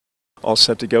All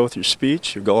set to go with your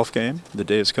speech, your golf game? The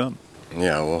day has come.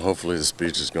 Yeah, well, hopefully the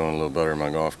speech is going a little better in my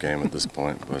golf game at this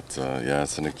point. But yeah,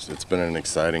 it's been an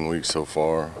exciting week so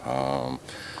far.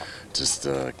 Just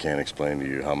can't explain to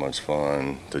you how much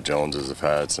fun the Joneses have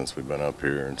had since we've been up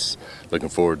here. It's looking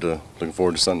forward to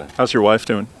Sunday. How's your wife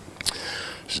doing?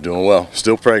 She's doing well.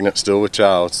 Still pregnant, still with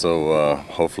child. So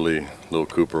hopefully, little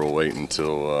Cooper will wait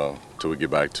until we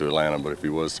get back to Atlanta. But if he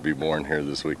was to be born here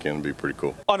this weekend, it'd be pretty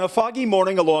cool. On a foggy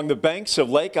morning along the banks of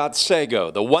Lake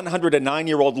Otsego, the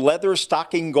 109-year-old leather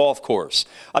stocking golf course,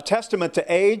 a testament to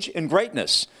age and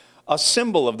greatness, a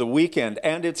symbol of the weekend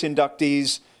and its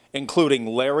inductees, including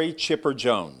Larry Chipper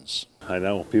Jones. I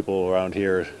know people around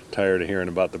here are tired of hearing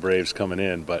about the Braves coming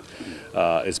in, but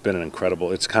it's been an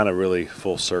incredible, it's kind of really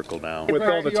full circle now. With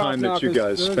all the time that you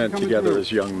guys spent together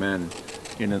as young men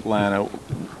in Atlanta,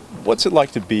 what's it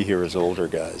like to be here as older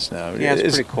guys now? Yeah,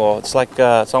 it's pretty cool. It's like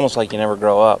it's almost like you never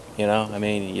grow up, you know? I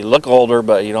mean, you look older,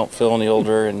 but you don't feel any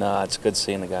older, and it's good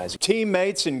seeing the guys.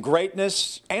 Teammates in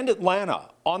greatness and Atlanta.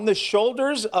 On the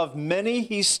shoulders of many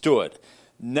he stood.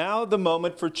 Now the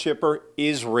moment for Chipper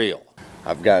is real.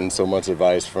 I've gotten so much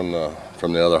advice from the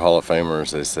other Hall of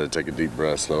Famers. They said take a deep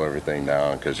breath, slow everything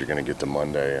down, because you're going to get to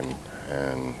Monday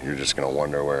and you're just going to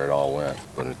wonder where it all went.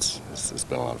 But it's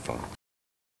been a lot of fun.